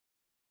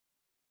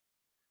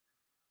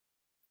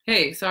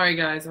Hey, sorry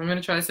guys, I'm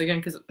gonna try this again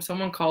because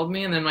someone called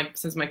me and then like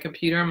since my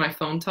computer and my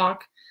phone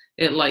talk,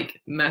 it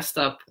like messed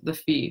up the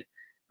feed.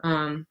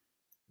 Um,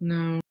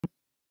 no,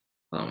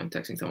 hold on, I'm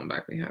texting someone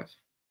back we have.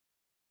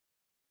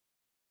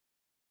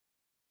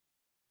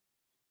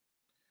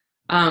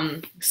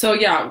 So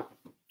yeah,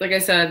 like I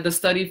said, the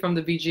study from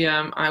the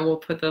VGM, I will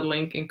put the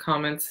link in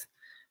comments.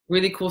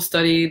 Really cool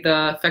study,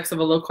 the effects of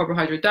a low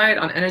carbohydrate diet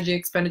on energy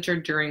expenditure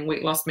during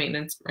weight loss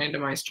maintenance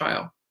randomized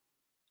trial.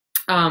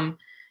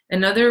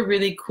 Another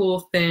really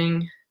cool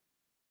thing,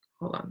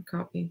 hold on,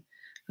 copy.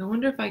 I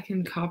wonder if I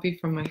can copy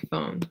from my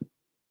phone.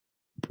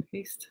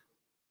 Paste.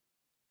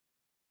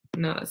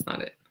 No, that's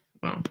not it.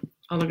 Well,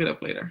 I'll look it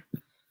up later.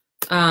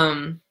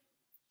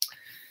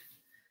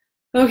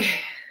 Okay.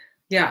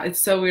 Yeah, it's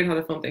so weird how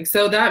the phone thinks.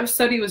 So that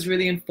study was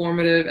really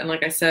informative, and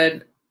like I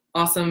said,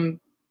 awesome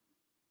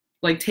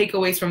like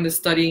takeaways from this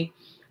study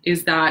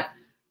is that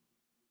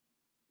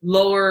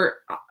lower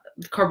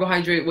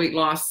carbohydrate weight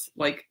loss,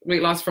 like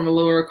weight loss from a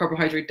lower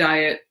carbohydrate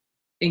diet,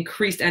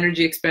 increased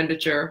energy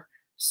expenditure,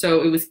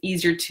 so it was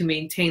easier to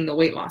maintain the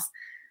weight loss.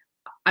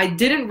 I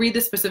didn't read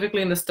this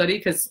specifically in the study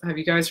because have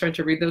you guys tried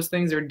to read those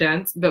things? They're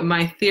dense. But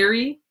my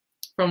theory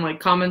from like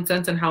common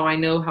sense and how I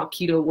know how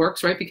keto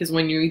works, right? Because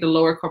when you eat a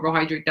lower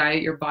carbohydrate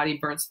diet, your body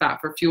burns fat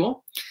for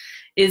fuel,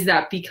 is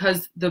that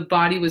because the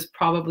body was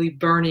probably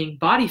burning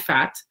body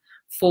fat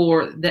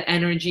for the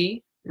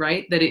energy,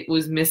 right? That it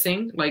was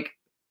missing, like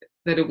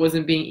that it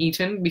wasn't being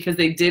eaten because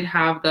they did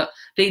have the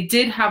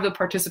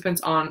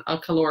participants on a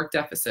caloric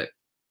deficit.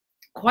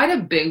 Quite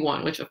a big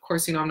one, which of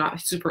course, I'm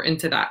not super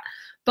into that.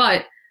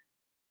 But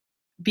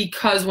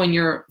because when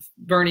you're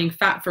burning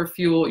fat for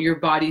fuel, your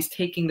body's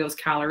taking those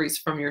calories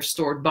from your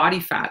stored body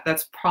fat.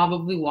 That's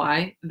probably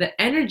why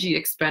the energy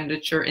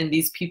expenditure in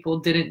these people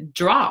didn't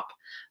drop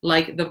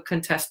like the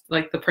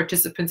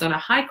participants on a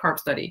high carb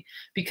study,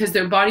 because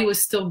their body was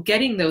still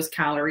getting those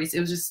calories. It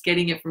was just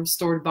getting it from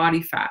stored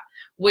body fat,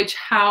 which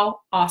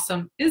how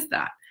awesome is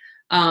that?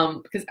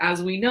 Because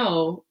as we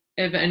know,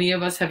 if any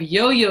of us have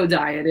yo-yo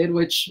dieted,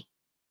 which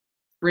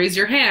raise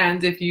your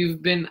hand if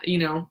you've been,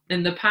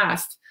 in the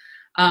past,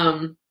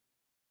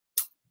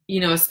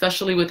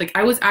 especially with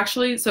I was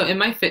actually, so in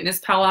my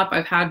FitnessPal app,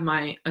 I've had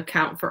my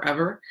account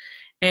forever.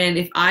 And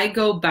if I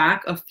go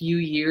back a few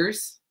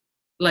years,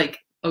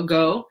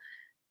 ago,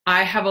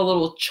 I have a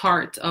little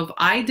chart of,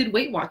 I did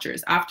Weight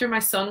Watchers after my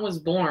son was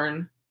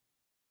born.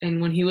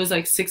 And when he was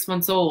 6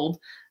 months old,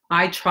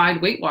 I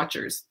tried Weight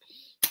Watchers.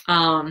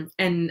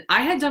 And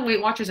I had done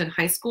Weight Watchers in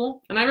high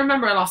school. And I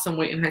remember I lost some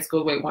weight in high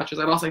school with Weight Watchers.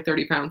 I lost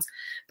 30 pounds.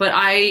 But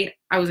I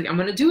was like, I'm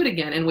going to do it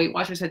again. And Weight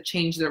Watchers had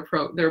changed their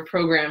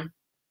program.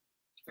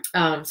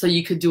 So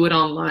you could do it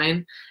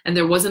online. And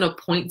there wasn't a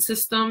point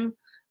system,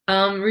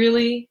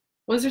 really.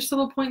 Was there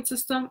still a point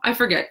system? I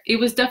forget. It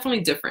was definitely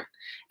different.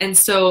 And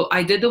so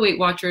I did the Weight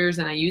Watchers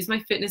and I used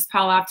my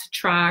FitnessPal app to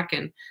track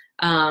and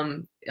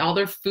all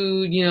their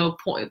food,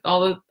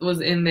 all that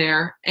was in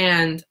there.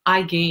 And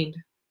I gained,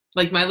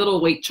 my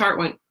little weight chart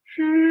went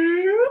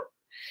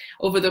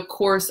over the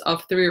course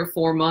of 3 or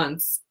 4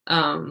 months.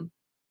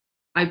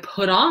 I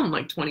put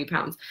on 20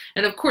 pounds.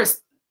 And of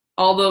course,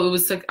 although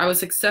I was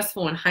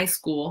successful in high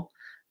school,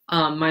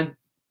 a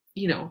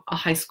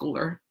high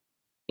schooler,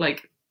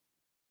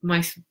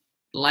 my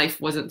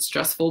life wasn't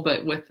stressful,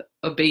 but with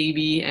a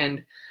baby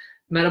and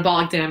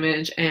metabolic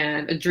damage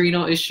and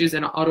adrenal issues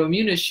and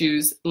autoimmune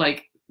issues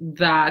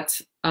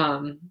that,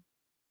 I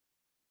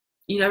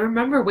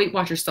remember Weight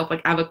Watchers stuff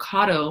like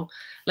avocado,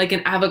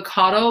 an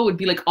avocado would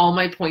be all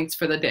my points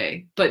for the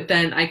day, but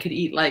then I could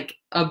eat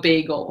a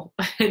bagel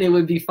and it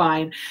would be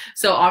fine.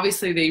 So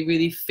obviously they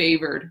really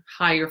favored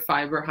higher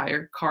fiber,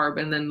 higher carb,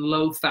 and then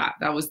low fat.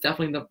 That was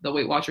definitely the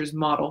Weight Watchers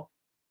model.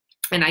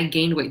 And I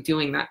gained weight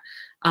doing that.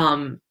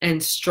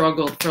 And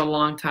struggled for a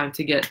long time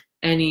to get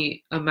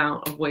any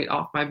amount of weight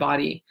off my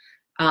body.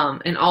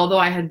 And although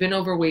I had been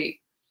overweight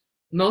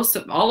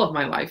all of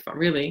my life,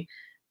 really,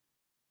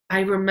 I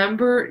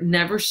remember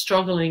never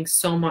struggling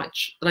so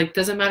much.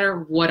 Doesn't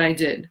matter what I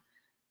did.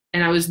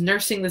 And I was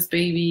nursing this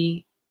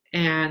baby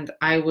and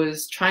I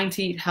was trying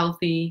to eat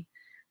healthy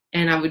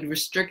and I would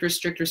restrict,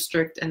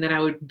 and then I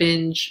would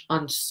binge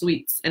on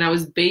sweets. And I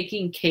was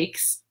baking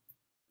cakes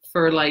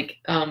for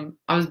I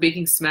was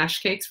baking smash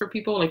cakes for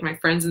people, my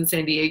friends in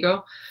San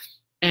Diego,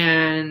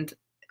 and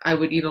I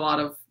would eat a lot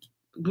of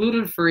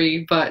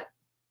gluten-free but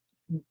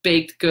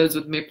baked goods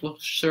with maple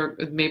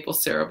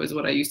syrup is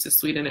what I used to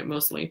sweeten it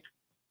mostly.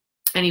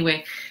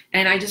 Anyway,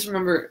 and I just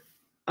remember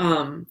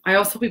I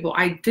always tell people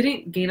I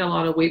didn't gain a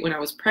lot of weight when I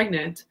was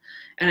pregnant,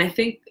 and I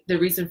think the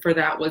reason for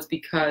that was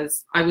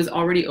because I was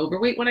already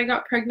overweight when I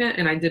got pregnant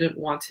and I didn't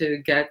want to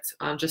get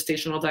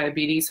gestational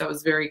diabetes, so I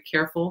was very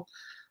careful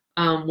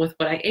with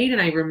what I ate,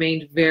 and I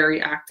remained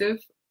very active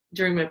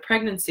during my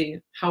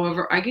pregnancy.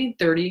 However, I gained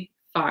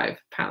 35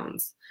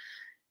 pounds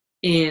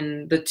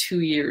in the 2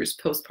 years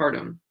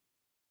postpartum.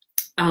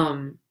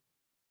 And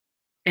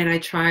I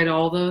tried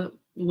all the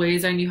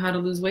ways I knew how to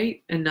lose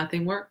weight and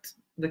nothing worked.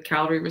 The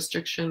calorie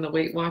restriction, the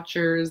Weight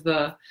Watchers,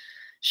 the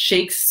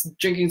shakes,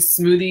 drinking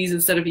smoothies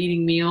instead of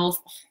eating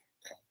meals.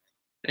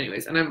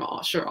 anyways, and I'm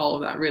sure all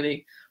of that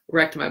really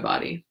wrecked my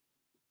body.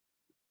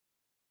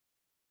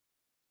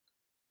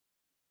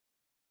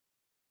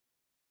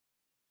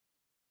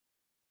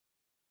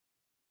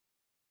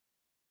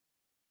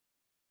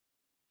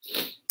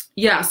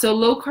 Yeah, so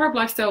low carb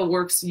lifestyle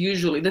works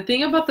usually. The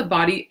thing about the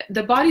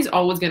body's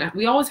always gonna,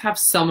 we always have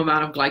some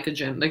amount of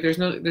glycogen. Like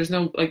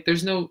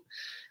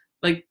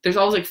there's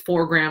always like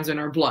 4 grams in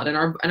our blood, and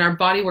our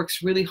body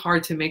works really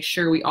hard to make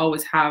sure we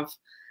always have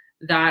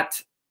that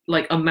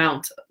like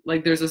amount.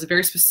 Like there's this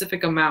very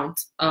specific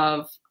amount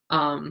of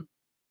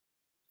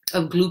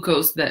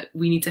glucose that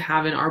we need to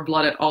have in our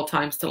blood at all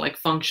times to like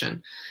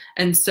function.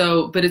 And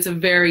so, but it's a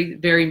very,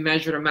 very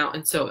measured amount.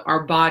 And so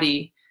our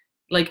body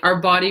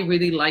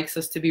really likes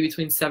us to be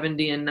between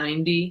 70 and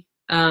 90.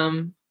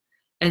 And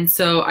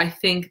so I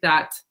think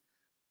that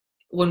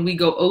when we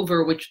go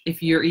over, which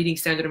if you're eating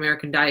standard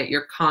American diet,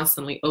 you're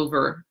constantly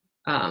over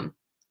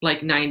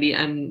like 90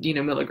 and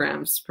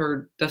milligrams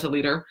per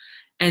deciliter.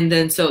 And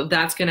then so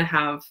that's going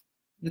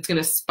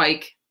to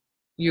spike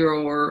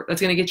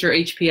that's going to get your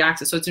HP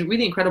axis. So it's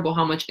really incredible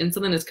how much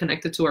insulin is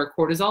connected to our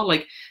cortisol,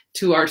 like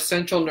to our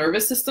central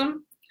nervous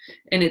system.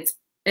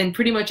 And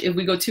pretty much if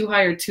we go too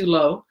high or too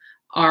low,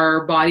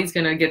 our body's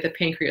going to get the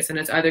pancreas, and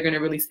it's either going to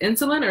release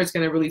insulin or it's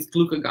going to release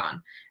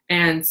glucagon.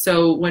 And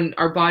so when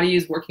our body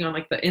is working on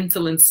like the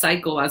insulin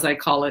cycle, as I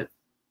call it,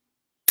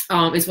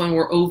 is when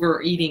we're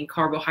overeating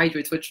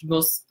carbohydrates, which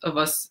most of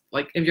us,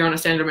 like if you're on a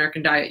standard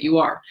American diet, you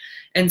are.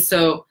 And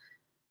so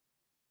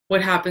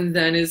what happens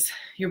then is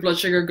your blood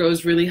sugar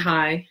goes really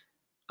high.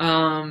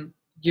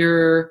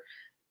 Your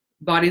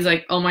body's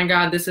like, oh my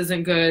God, this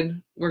isn't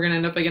good. We're going to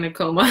end up like in a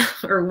coma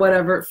or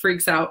whatever. It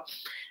freaks out.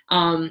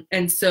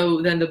 And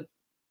so then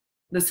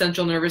the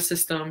central nervous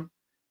system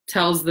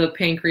tells the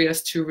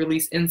pancreas to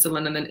release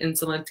insulin, and then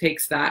insulin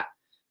takes that,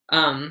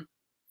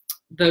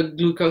 the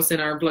glucose in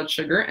our blood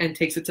sugar and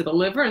takes it to the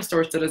liver and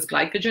stores it as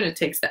glycogen. It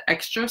takes the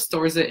extra,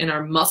 stores it in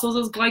our muscles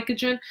as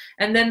glycogen,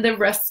 and then the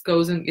rest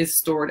goes and is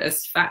stored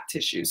as fat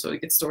tissue. So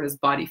it gets stored as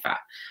body fat,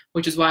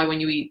 which is why when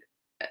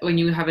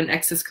you have an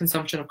excess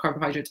consumption of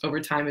carbohydrates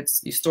over time,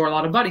 you store a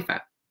lot of body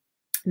fat.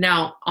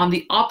 Now, on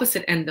the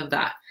opposite end of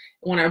that,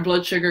 when our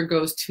blood sugar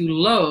goes too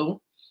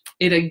low,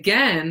 it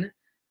again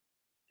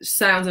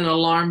sounds an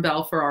alarm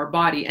bell for our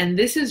body. And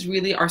this is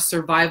really our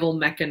survival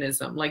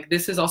mechanism. Like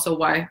this is also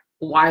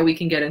why we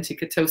can get into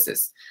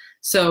ketosis.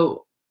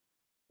 So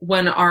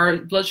when our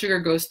blood sugar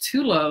goes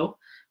too low,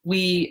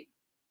 the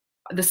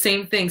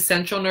same thing,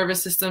 central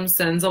nervous system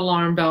sends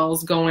alarm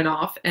bells going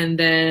off, and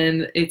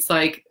then it's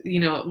like,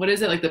 what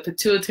is it, like the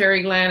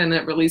pituitary gland, and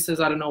it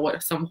releases, I don't know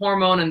what, some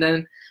hormone, and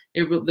then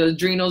the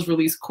adrenals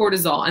release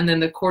cortisol, and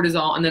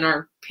then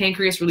our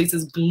pancreas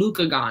releases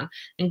glucagon.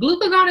 And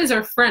glucagon is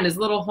our friend, is a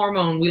little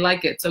hormone. We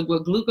like it. So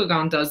what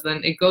glucagon does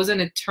then, it goes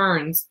and it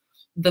turns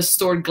the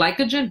stored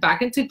glycogen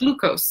back into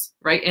glucose,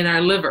 right, in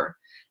our liver.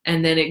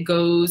 And then it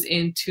goes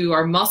into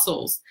our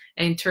muscles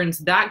and turns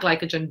that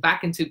glycogen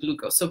back into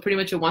glucose. So pretty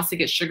much it wants to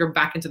get sugar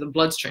back into the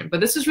bloodstream. But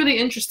this is really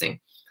interesting.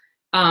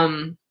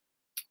 When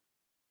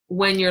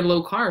you're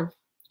low carb,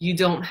 you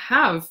don't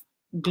have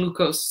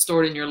glucose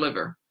stored in your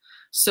liver.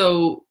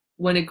 So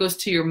when it goes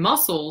to your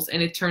muscles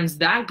and it turns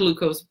that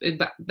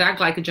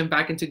glycogen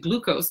back into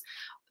glucose,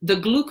 the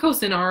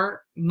glucose in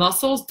our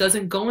muscles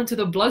doesn't go into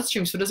the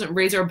bloodstream, so it doesn't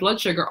raise our blood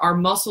sugar. Our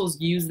muscles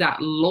use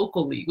that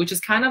locally, which is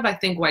kind of, I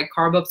think, why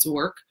carb ups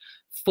work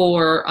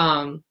for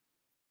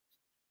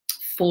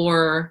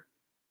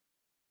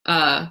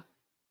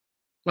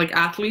like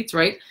athletes,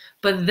 right?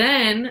 But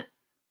then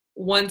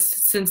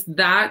since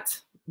that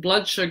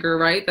blood sugar,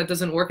 right, that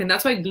doesn't work, and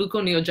that's why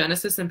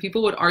gluconeogenesis, and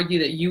people would argue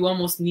that you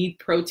almost need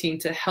protein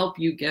to help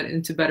you get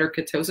into better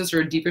ketosis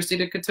or a deeper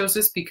state of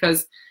ketosis,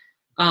 because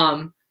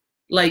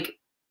like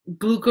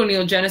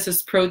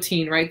gluconeogenesis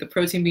protein, right, the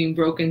protein being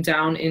broken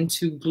down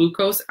into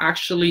glucose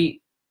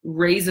actually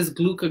raises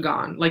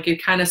glucagon, like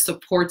it kind of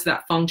supports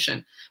that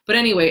function. But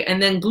anyway,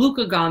 and then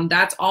glucagon,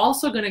 that's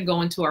also going to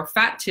go into our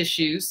fat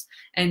tissues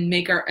and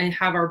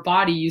have our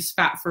body use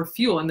fat for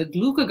fuel. And the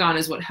glucagon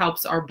is what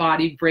helps our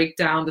body break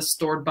down the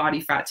stored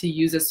body fat to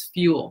use as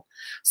fuel.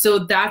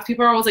 So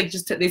people are always like,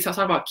 they talk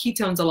about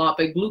ketones a lot,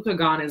 but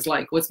glucagon is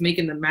like what's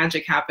making the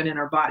magic happen in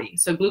our body.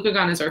 So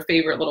glucagon is our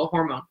favorite little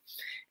hormone.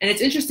 And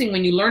it's interesting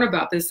when you learn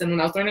about this, and when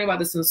I was learning about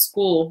this in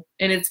school,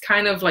 and it's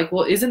kind of like,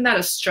 well, isn't that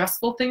a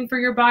stressful thing for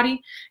your body?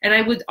 And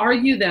I would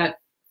argue that,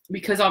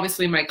 because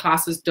obviously my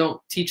classes don't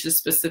teach this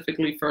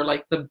specifically for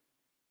like the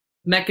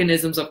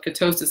mechanisms of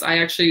ketosis, I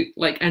actually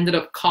like ended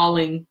up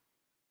calling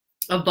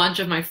a bunch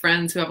of my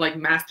friends who have like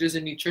masters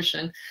in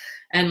nutrition,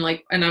 and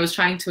I was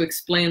trying to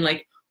explain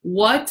like,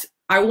 what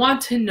I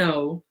want to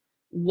know,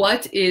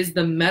 what is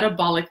the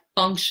metabolic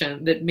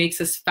function that makes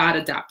us fat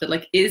adapted?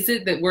 Like, is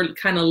it that we're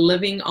kind of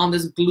living on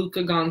this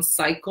glucagon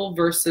cycle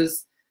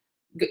versus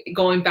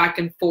going back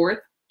and forth?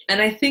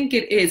 And I think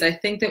it is. I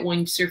think that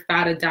once you're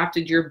fat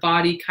adapted, your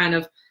body kind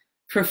of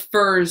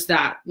prefers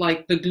that,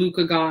 like the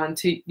glucagon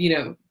to,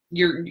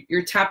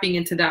 you're tapping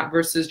into that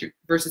versus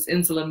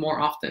insulin more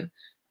often.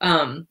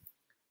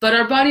 But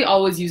our body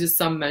always uses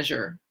some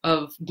measure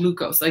of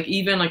glucose. Like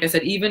even, like I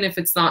said, even if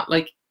it's not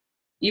like,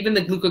 even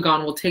the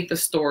glucagon will take the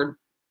stored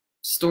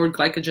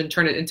glycogen,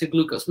 turn it into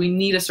glucose. We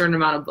need a certain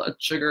amount of blood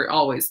sugar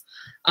always.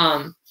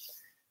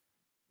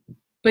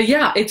 But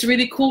yeah, it's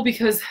really cool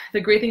because the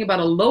great thing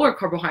about a lower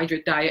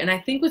carbohydrate diet, and I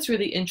think what's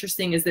really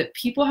interesting is that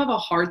people have a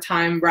hard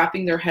time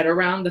wrapping their head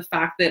around the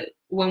fact that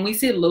when we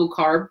say low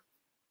carb,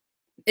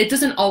 it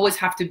doesn't always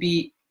have to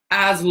be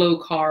as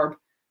low carb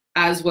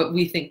as what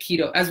we think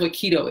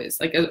keto is,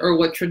 like, or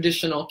what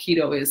traditional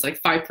keto is,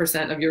 like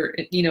 5% of your,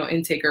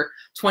 intake, or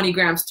 20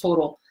 grams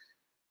total.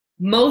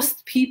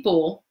 Most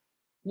people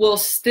will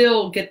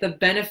still get the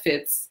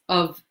benefits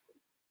of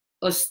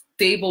a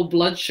stable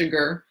blood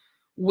sugar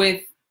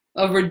with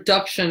a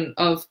reduction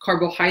of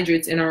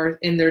carbohydrates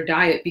in their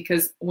diet,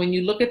 because when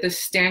you look at the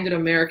standard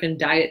American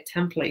diet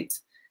template,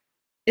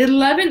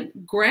 11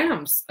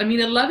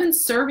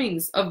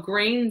 servings of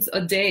grains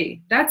a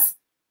day, that's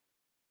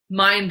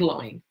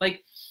mind-blowing.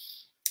 Like,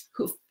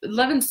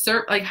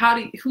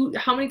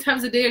 how many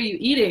times a day are you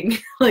eating?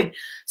 Like,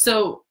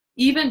 so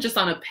even just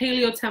on a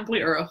paleo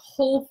template or a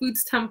whole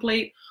foods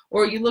template,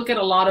 or you look at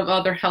a lot of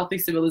other healthy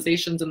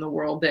civilizations in the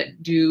world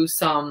that do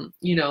some,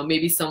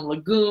 maybe some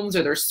legumes,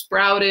 or they're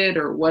sprouted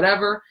or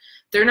whatever,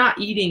 they're not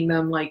eating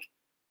them, like,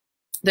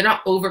 they're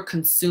not over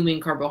consuming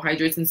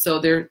carbohydrates, and so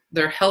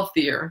they're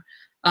healthier.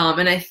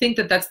 And I think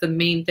that that's the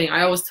main thing.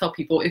 I always tell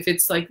people, if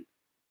it's like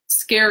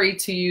scary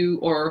to you,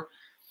 or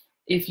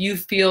if you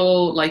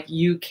feel like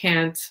you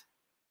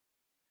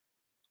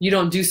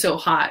don't do so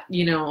hot,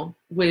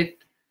 with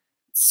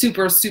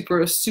super,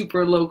 super,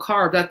 super low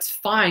carb, that's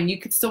fine. You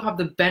could still have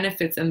the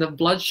benefits and the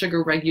blood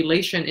sugar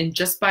regulation, and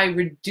just by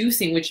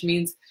reducing, which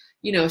means,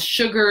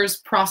 sugars,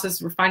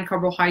 processed refined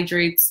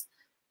carbohydrates,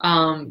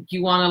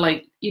 you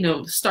want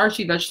to,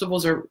 starchy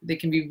vegetables they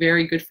can be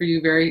very good for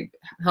you, very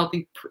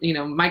healthy,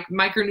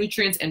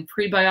 micronutrients and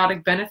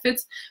prebiotic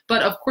benefits.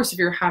 But of course, if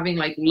you're having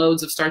like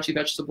loads of starchy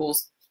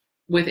vegetables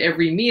with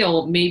every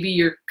meal, maybe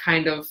you're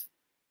kind of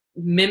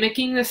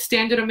mimicking the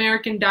standard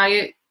American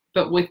diet,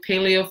 but with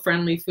paleo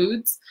friendly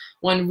foods,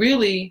 when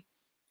really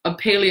a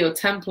paleo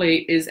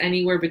template is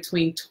anywhere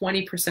between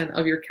 20%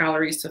 of your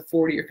calories to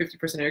 40 or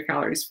 50% of your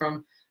calories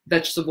from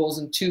vegetables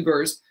and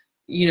tubers,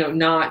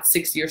 not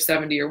 60 or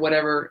 70 or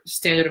whatever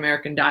standard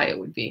American diet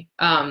would be.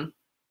 And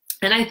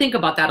I think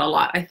about that a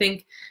lot. I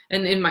think,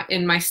 and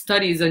in my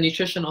studies, a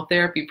nutritional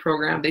therapy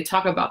program, they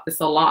talk about this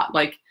a lot.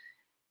 Like,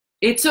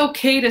 it's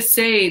okay to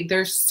say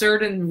there's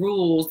certain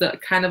rules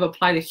that kind of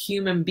apply to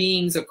human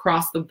beings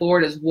across the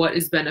board as what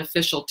is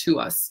beneficial to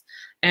us.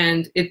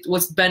 And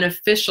what's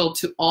beneficial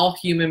to all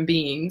human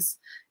beings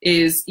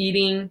is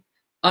eating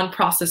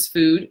unprocessed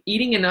food,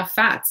 eating enough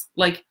fats.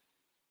 Like,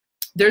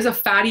 there's a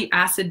fatty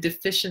acid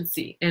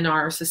deficiency in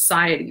our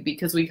society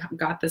because we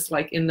got this,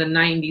 like, in the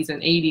 90s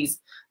and 80s,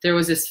 there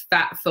was this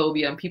fat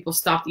phobia and people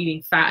stopped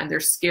eating fat and they're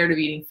scared of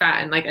eating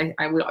fat. And like,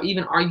 I would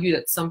even argue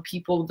that some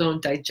people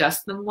don't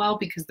digest them well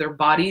because their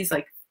bodies,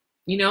 like,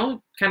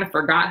 kind of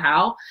forgot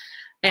how.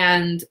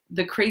 And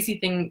the crazy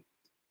thing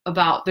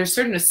about, there's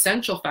certain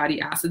essential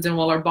fatty acids, and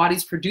while our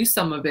bodies produce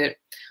some of it,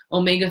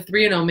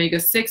 omega-3 and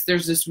omega-6,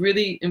 there's this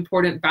really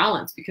important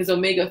balance, because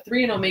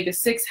omega-3 and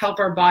omega-6 help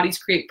our bodies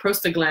create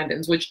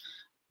prostaglandins, which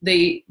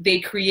they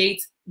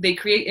create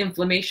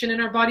inflammation in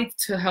our body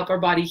to help our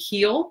body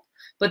heal,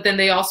 but then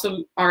they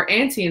also are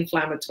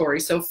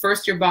anti-inflammatory. So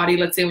first, your body,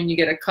 let's say when you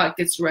get a cut,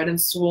 gets red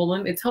and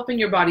swollen, it's helping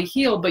your body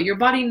heal, but your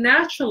body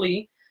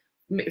naturally,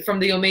 from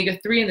the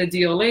omega-3 and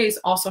the DLAs,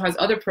 also has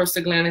other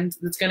prostaglandins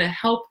that's going to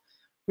help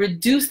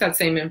reduce that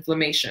same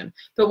inflammation.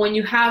 But when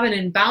you have an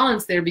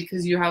imbalance there,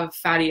 because you have a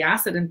fatty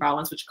acid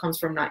imbalance, which comes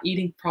from not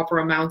eating proper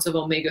amounts of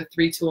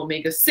omega-3 to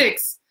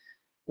omega-6,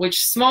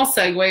 which, small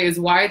segue, is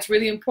why it's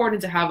really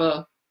important to have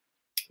a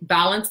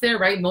balance there,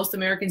 right? Most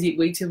Americans eat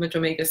way too much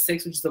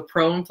omega-6, which is the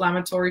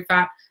pro-inflammatory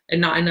fat, and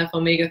not enough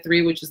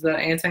omega-3, which is the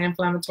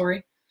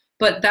anti-inflammatory.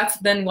 But that's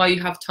then why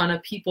you have a ton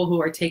of people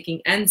who are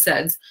taking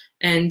NSAIDs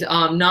and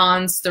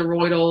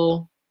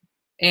non-steroidal,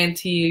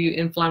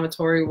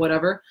 anti-inflammatory,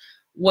 whatever.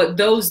 What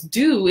those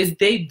do is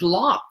they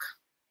block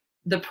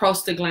the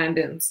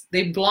prostaglandins.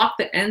 They block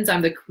the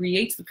enzyme that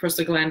creates the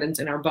prostaglandins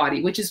in our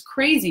body, which is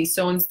crazy.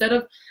 So instead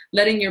of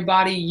letting your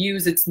body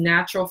use its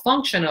natural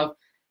function of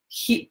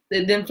heat,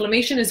 the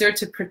inflammation is there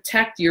to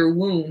protect your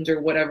wound or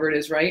whatever it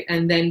is, right?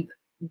 And then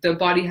the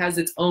body has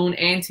its own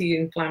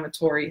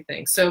anti-inflammatory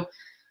thing. So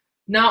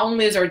not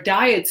only is our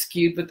diet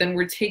skewed, but then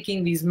we're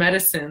taking these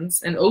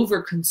medicines and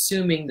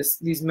over-consuming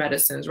these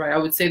medicines, right? I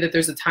would say that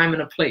there's a time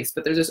and a place,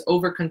 but there's this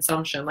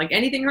over-consumption. Like,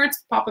 anything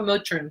hurts, pop a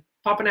Motrin,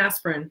 pop an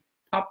aspirin,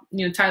 pop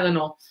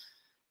Tylenol,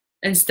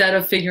 instead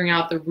of figuring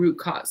out the root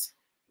cause.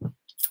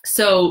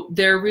 So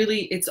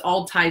it's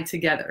all tied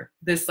together.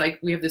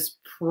 We have this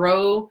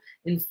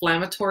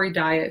pro-inflammatory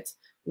diet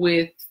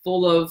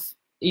full of,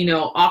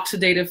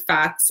 oxidative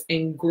fats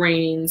and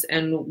grains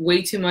and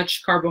way too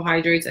much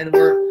carbohydrates, and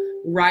we're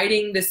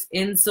riding this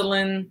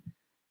insulin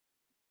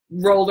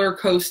roller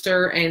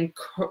coaster and,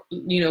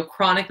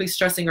 chronically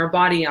stressing our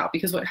body out.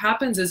 Because what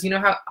happens is,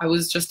 how I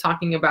was just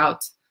talking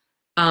about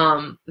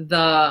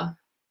The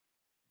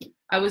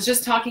I was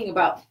just talking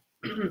about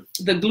the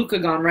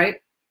glucagon,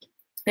 right?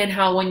 And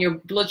how when your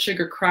blood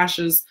sugar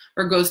crashes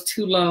or goes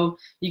too low,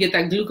 you get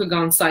that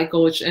glucagon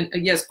cycle, which, and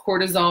yes,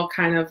 cortisol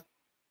kind of,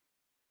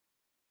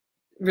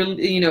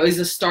 is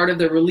the start of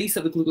the release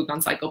of the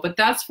glucagon cycle. But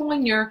that's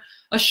when you're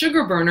a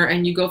sugar burner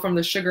and you go from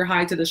the sugar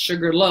high to the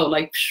sugar low,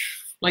 like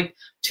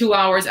 2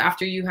 hours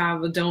after you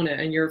have a donut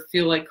and you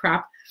feel like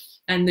crap,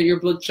 and your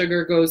blood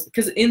sugar goes,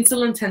 because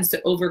insulin tends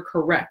to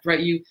overcorrect, right?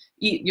 You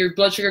eat, your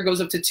blood sugar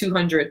goes up to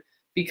 200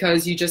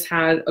 because you just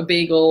had a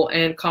bagel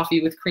and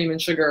coffee with cream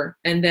and sugar,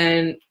 and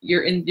then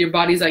your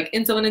body's like,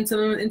 insulin,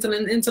 insulin,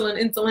 insulin, insulin,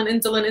 insulin,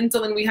 insulin,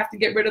 insulin. We have to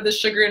get rid of the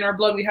sugar in our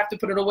blood. We have to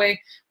put it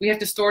away. We have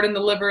to store it in the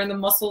liver and the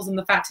muscles and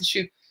the fat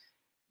tissue.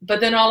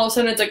 But then all of a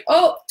sudden it's like,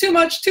 oh, too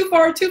much, too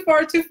far, too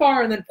far, too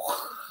far, and then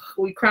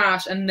we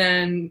crash. And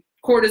then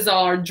cortisol,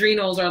 our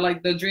adrenals are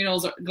like, the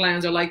adrenals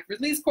glands are like,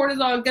 release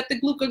cortisol, get the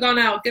glucagon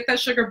out, get that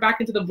sugar back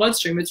into the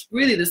bloodstream. It's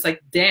really this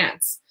like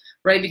dance,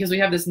 right? Because we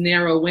have this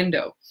narrow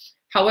window.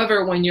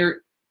 However, when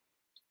you're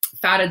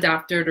fat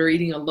adapted or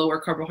eating a lower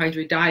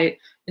carbohydrate diet,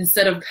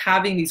 instead of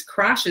having these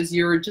crashes,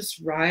 you're just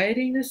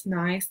riding this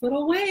nice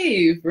little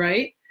wave,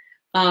 right?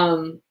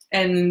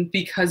 And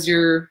because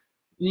your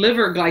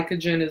liver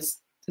glycogen is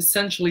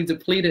essentially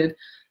depleted,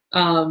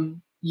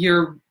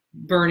 you're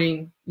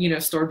burning,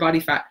 stored body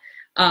fat.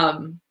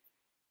 And,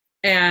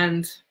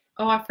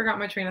 oh, I forgot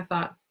my train of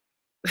thought.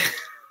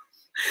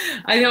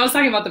 I know I was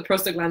talking about the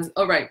prostaglandins.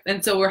 Oh, right.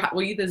 And so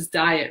we eat this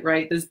diet,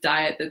 right? This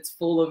diet that's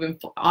full of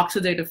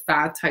oxidative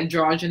fats,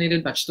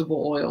 hydrogenated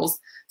vegetable oils,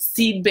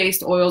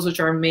 seed-based oils, which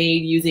are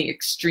made using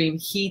extreme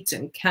heat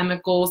and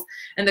chemicals.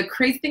 And the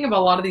crazy thing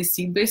about a lot of these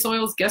seed-based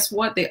oils, guess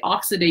what? They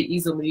oxidate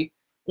easily,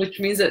 which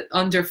means that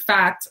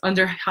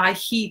under high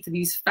heat,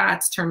 these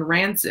fats turn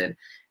rancid.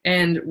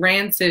 And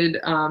rancid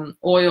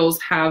oils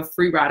have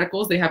free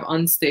radicals. They have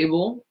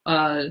unstable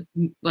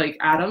like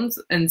atoms.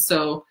 And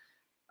so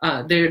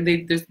they're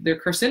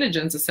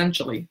carcinogens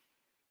essentially.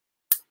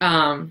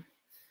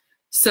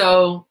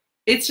 So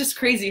it's just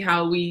crazy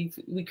how we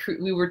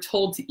were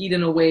told to eat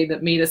in a way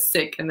that made us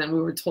sick, and then we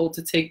were told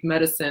to take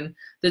medicine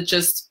that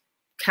just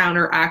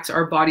counteracts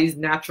our body's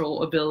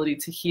natural ability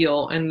to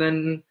heal. And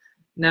then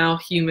now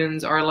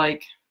humans are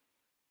like,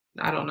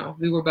 I don't know,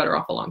 we were better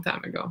off a long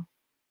time ago.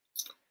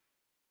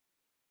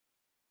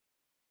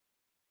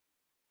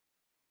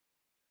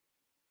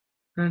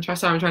 I'm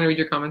trying to read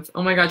your comments.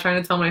 Oh my God, trying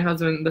to tell my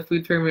husband the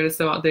food pyramid is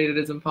so outdated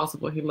is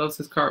impossible. He loves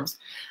his carbs.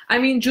 I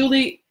mean,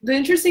 Julie, the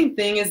interesting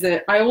thing is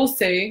that I will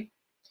say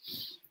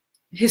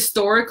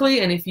historically,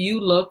 and if you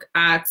look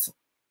at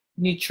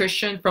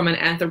nutrition from an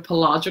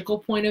anthropological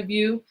point of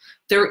view,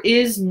 there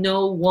is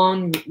no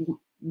one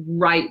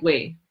right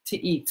way to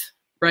eat,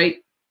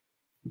 right?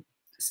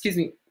 Excuse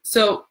me.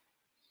 So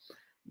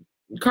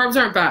carbs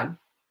aren't bad.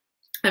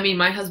 I mean,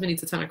 my husband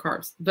eats a ton of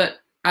carbs, but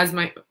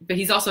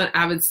he's also an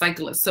avid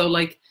cyclist. So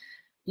like,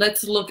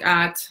 let's look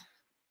at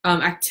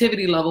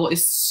activity level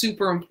is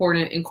super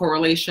important in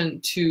correlation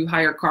to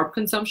higher carb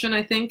consumption,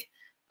 I think.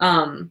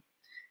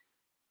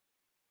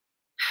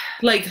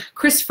 Like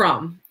Chris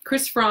Fromm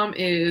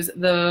is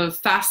the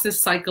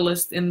fastest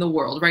cyclist in the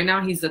world. Right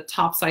now, he's the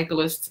top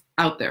cyclist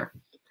out there.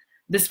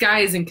 This guy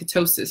is in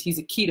ketosis. He's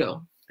a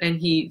keto, and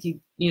he's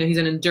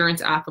an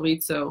endurance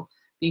athlete. So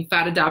being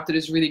fat adapted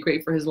is really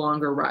great for his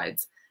longer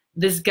rides.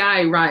 This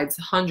guy rides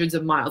hundreds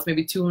of miles,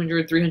 maybe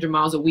 200, 300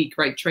 miles a week,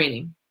 right,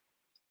 training.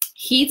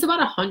 He eats about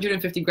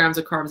 150 grams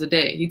of carbs a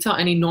day. You tell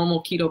any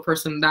normal keto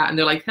person that, and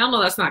they're like, hell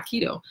no, that's not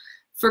keto.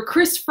 For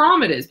Chris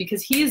Fromm, it is,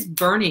 because he is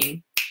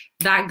burning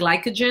that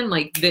glycogen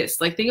like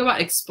this. Like, think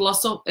about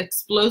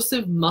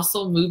explosive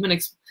muscle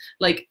movement.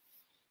 Like,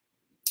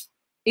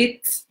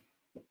 it's,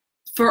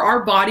 for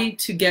our body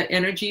to get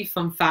energy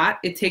from fat,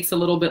 it takes a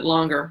little bit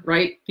longer,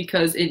 right?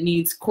 Because it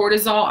needs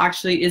cortisol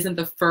actually isn't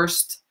the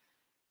first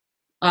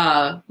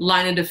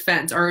line of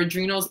defense. Our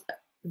adrenals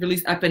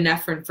release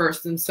epinephrine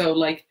first, and so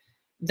like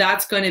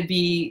that's going to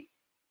be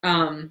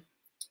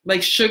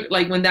like sugar.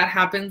 Like when that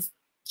happens,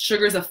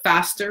 sugar is a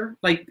faster,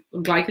 like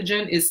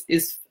glycogen is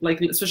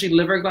like, especially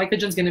liver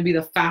glycogen is going to be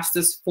the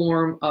fastest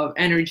form of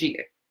energy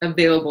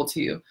available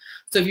to you.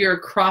 So if you're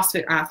a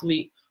CrossFit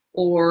athlete,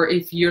 or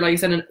if you're, like I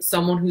said,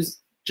 someone who's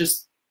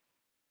just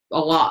a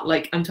lot,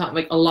 like I'm talking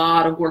like a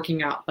lot of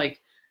working out, like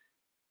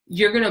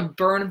you're going to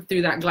burn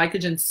through that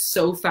glycogen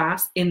so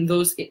fast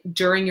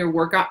during your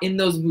workout, in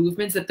those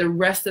movements, that the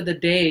rest of the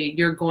day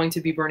you're going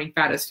to be burning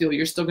fat as fuel.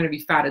 You're still going to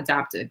be fat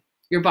adapted.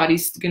 Your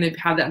body's going to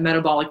have that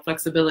metabolic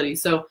flexibility.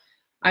 So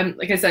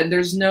like I said,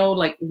 there's no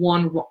like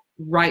one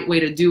right way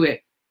to do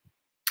it.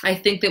 I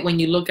think that when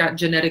you look at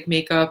genetic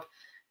makeup,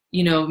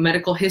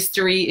 medical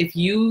history, if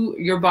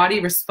your body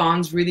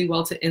responds really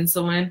well to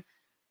insulin,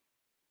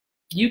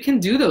 you can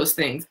do those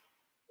things.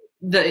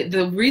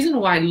 The reason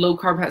why low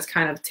carb has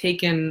kind of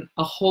taken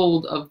a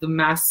hold of the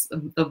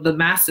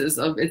masses,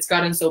 it's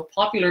gotten so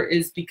popular,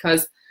 is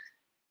because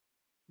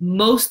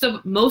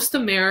most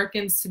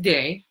Americans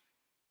today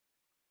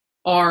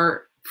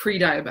are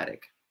pre-diabetic.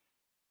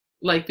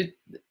 Like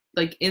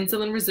like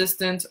insulin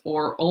resistant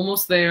or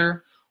almost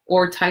there,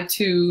 or type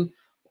 2,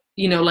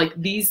 you know, like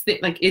these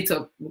things, like it's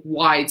a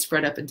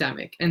widespread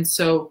epidemic. And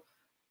so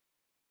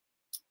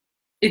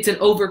it's an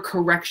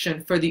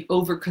overcorrection for the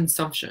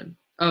overconsumption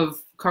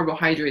of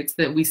carbohydrates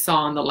that we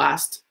saw in the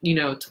last, you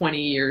know,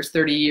 20 years,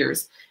 30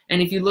 years.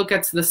 And if you look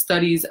at the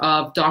studies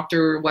of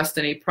Dr.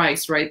 Weston A.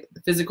 Price, right,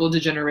 physical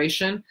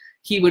degeneration,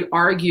 he would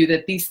argue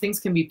that these things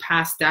can be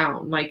passed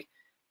down. Like,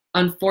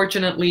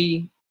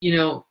 unfortunately, you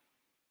know,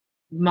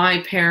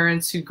 my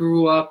parents who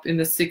grew up in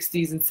the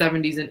 60s and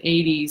 70s and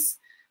 80s,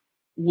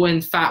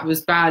 when fat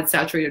was bad,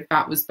 saturated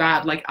fat was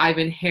bad, like I've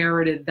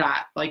inherited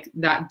that, like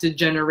that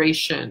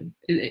degeneration,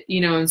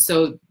 you know, and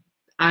so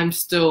I'm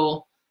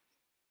still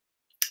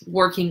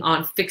working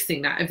on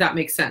fixing that, if that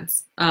makes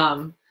sense.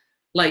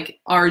 Like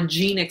our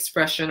gene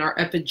expression, our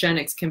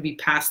epigenetics can be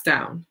passed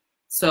down.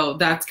 So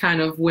that's kind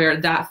of where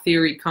that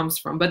theory comes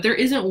from. But there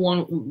isn't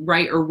one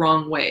right or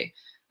wrong way.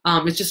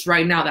 It's just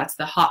right now that's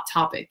the hot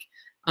topic.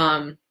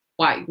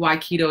 Why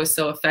keto is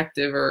so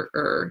effective,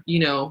 or you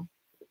know,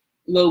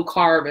 low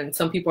carb, and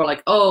some people are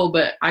like, oh,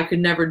 but I could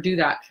never do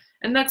that.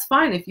 And that's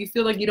fine. If you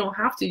feel like you don't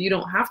have to, you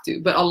don't have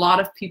to. But a lot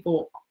of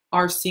people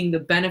are seeing the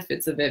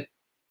benefits of it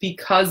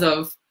because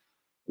of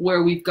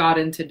where we've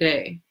gotten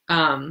today.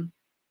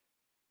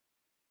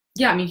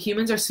 Yeah, I mean,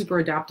 humans are super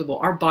adaptable.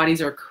 Our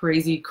bodies are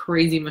crazy,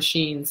 crazy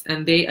machines,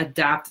 and they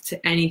adapt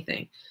to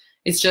anything.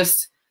 It's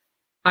just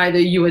either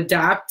you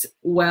adapt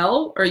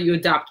well or you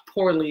adapt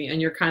poorly, and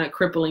you're kind of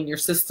crippling your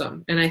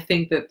system. And I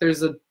think that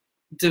there's a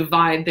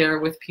divide there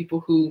with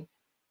people who,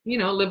 you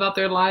know, live out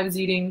their lives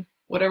eating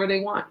whatever they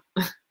want.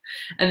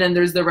 And then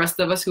there's the rest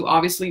of us who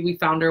obviously we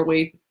found our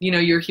way. You know,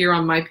 you're here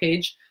on my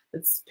page.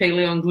 It's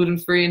paleo and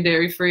gluten-free and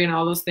dairy-free and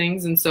all those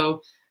things. And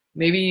so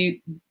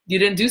maybe you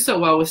didn't do so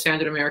well with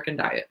standard American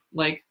diet,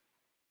 like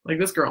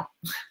this girl.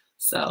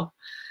 So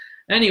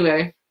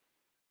anyway,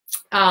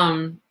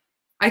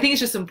 I think it's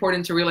just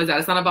important to realize that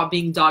it's not about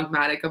being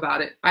dogmatic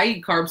about it. I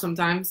eat carbs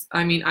sometimes.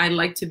 I mean, I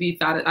like to be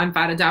fat. I'm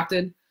fat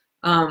adapted.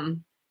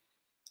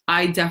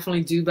 I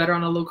definitely do better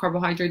on a low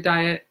carbohydrate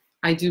diet.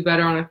 I do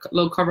better on a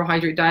low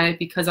carbohydrate diet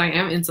because I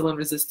am insulin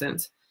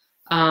resistant.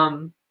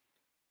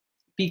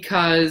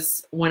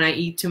 Because when I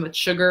eat too much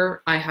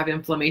sugar, I have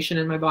inflammation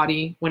in my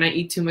body. When I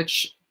eat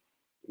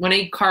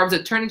carbs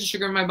that turn into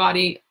sugar in my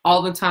body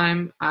all the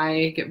time,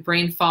 I get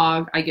brain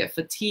fog, I get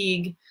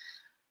fatigue.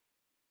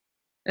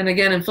 And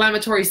again,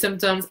 inflammatory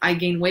symptoms, I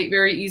gain weight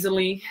very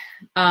easily.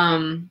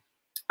 I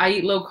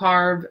eat low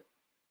carb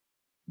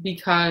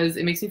because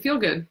it makes me feel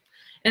good.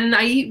 And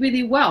I eat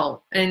really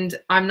well. And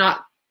I'm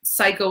not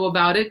psycho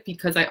about it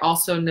because I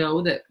also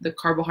know that the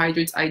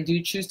carbohydrates I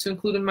do choose to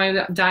include in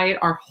my diet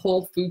are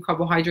whole food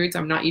carbohydrates.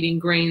 I'm not eating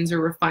grains or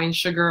refined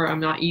sugar. I'm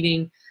not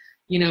eating,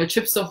 you know,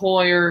 Chips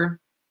Ahoy or,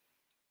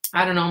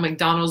 I don't know,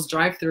 McDonald's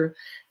drive-thru.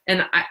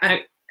 And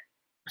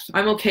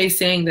I'm okay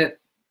saying that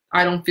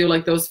I don't feel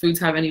like those foods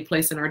have any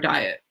place in our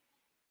diet.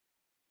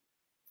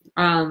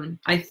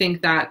 I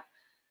think that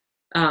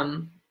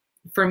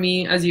for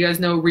me, as you guys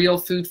know, real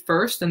food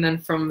first, and then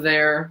from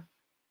there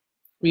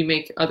we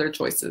make other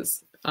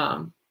choices,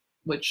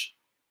 which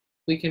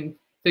we can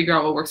figure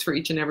out what works for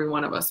each and every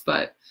one of us.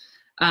 But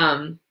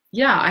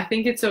yeah, I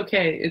think it's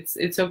okay.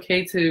 It's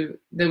okay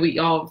that we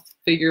all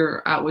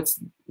figure out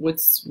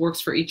what's works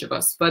for each of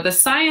us. But the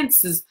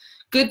science is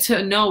good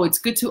to know. It's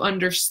good to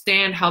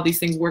understand how these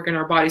things work in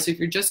our body. So if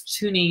you're just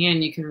tuning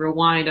in, you can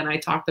rewind. And I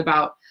talked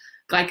about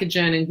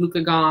glycogen and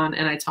glucagon,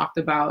 and I talked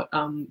about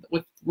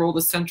what role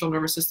the central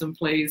nervous system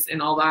plays in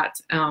all that,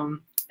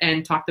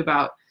 and talked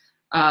about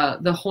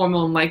the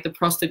hormone, like the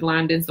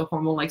prostaglandins, the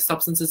hormone-like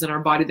substances in our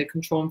body that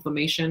control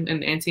inflammation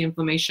and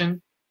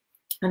anti-inflammation,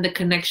 and the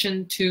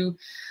connection to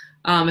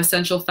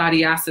essential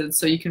fatty acids.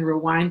 So you can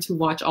rewind to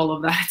watch all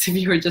of that if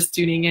you were just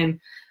tuning in.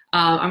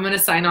 I'm going to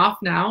sign off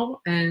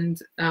now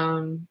and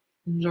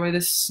enjoy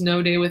this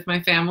snow day with my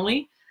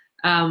family.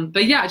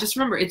 But yeah, just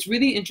remember, it's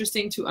really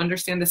interesting to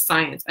understand the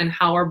science and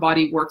how our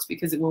body works,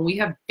 because when we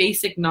have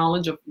basic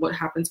knowledge of what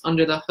happens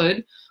under the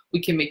hood,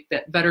 we can make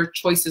better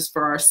choices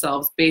for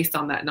ourselves based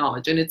on that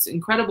knowledge. And it's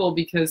incredible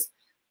because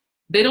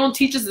they don't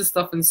teach us this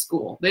stuff in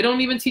school. They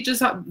don't even teach us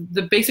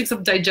the basics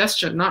of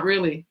digestion, not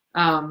really.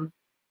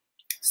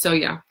 So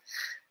yeah,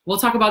 we'll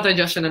talk about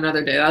digestion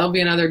another day. That'll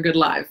be another good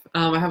live.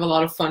 I have a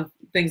lot of fun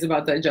things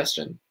about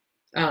digestion,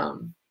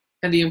 and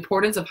the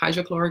importance of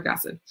hydrochloric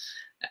acid.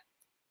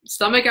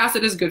 Stomach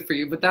acid is good for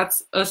you, but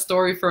that's a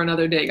story for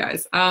another day,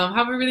 guys.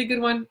 Have a really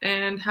good one,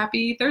 and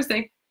happy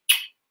Thursday.